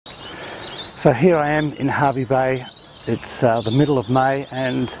So here I am in Hervey Bay. It's the middle of May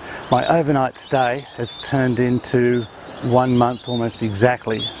and my overnight stay has turned into 1 month almost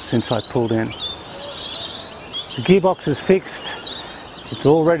exactly since I pulled in. The gearbox is fixed, it's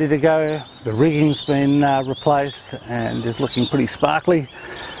all ready to go, the rigging's been replaced and is looking pretty sparkly,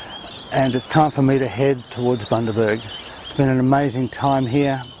 and it's time for me to head towards Bundaberg. It's been an amazing time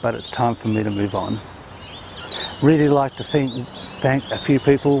here, but it's time for me to move on. Really like to thank a few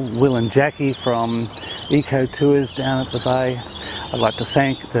people, Will and Jackie from Eco Tours down at the bay. I'd like to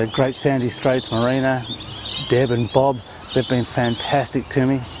thank the Great Sandy Straits Marina, Deb and Bob. They've been fantastic to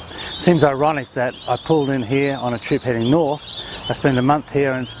me. Seems ironic that I pulled in here on a trip heading north. I spent a month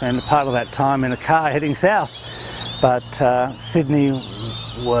here and spent a part of that time in a car heading south. But Sydney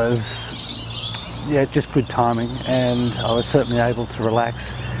was, just good timing, and I was certainly able to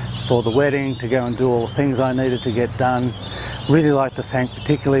relax for the wedding, to go and do all the things I needed to get done. Really like to thank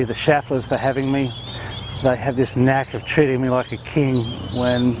particularly the Schafflers for having me. They have this knack of treating me like a king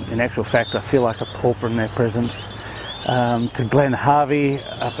when in actual fact I feel like a pauper in their presence. To Glenn Harvey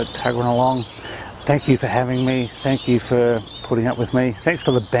up at Tuggeranong Along, thank you for having me, thank you for putting up with me, thanks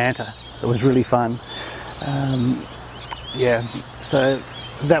for the banter, it was really fun. So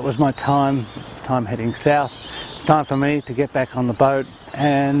that was my time heading south. It's time for me to get back on the boat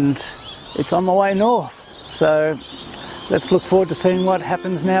and it's on the way north. So let's look forward to seeing what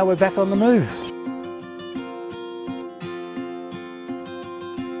happens now we're back on the move.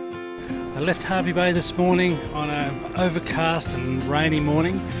 I left Hervey Bay this morning on an overcast and rainy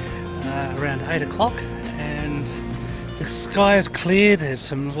morning around 8 o'clock, and the sky is cleared. There's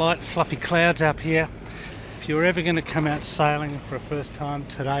some light fluffy clouds up here. If you're ever going to come out sailing for a first time,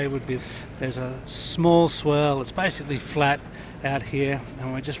 today would be. There's a small swirl, it's basically flat out here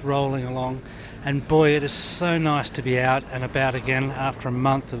and we're just rolling along, and boy, it is so nice to be out and about again after a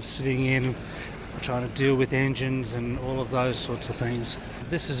month of sitting in trying to deal with engines and all of those sorts of things.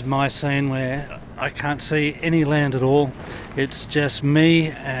 This is my scene where I can't see any land at all. It's just me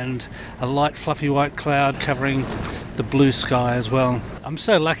and a light fluffy white cloud covering the blue sky as well. I'm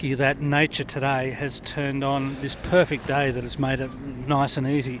so lucky that nature today has turned on this perfect day that it's made it nice and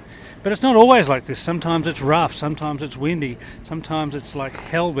easy. But it's not always like this. Sometimes it's rough, sometimes it's windy, sometimes it's like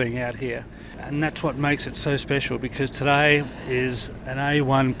hell being out here. And that's what makes it so special, because today is an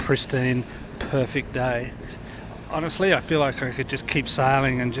A1 pristine perfect day. Honestly, I feel like I could just keep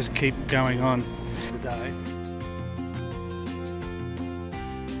sailing and just keep going on the day.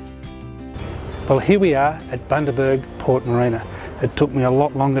 Well, here we are at Bundaberg Port Marina. It took me a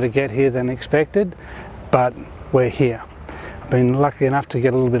lot longer to get here than expected, but we're here. I've been lucky enough to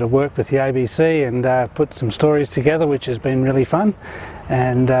get a little bit of work with the ABC and put some stories together, which has been really fun,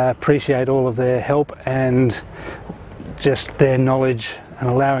 and appreciate all of their help and just their knowledge and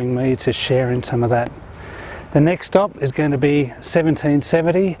allowing me to share in some of that. The next stop is going to be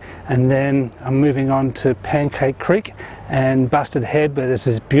 1770, and then I'm moving on to Pancake Creek and Busted Head, where there's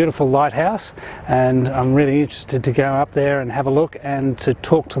this beautiful lighthouse, and I'm really interested to go up there and have a look and to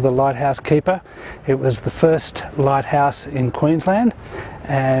talk to the lighthouse keeper. It was the first lighthouse in Queensland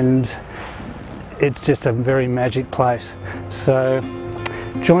and it's just a very magic place. So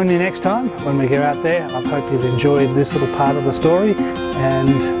join me next time when we go out there. I hope you've enjoyed this little part of the story,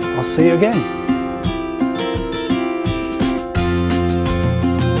 and I'll see you again.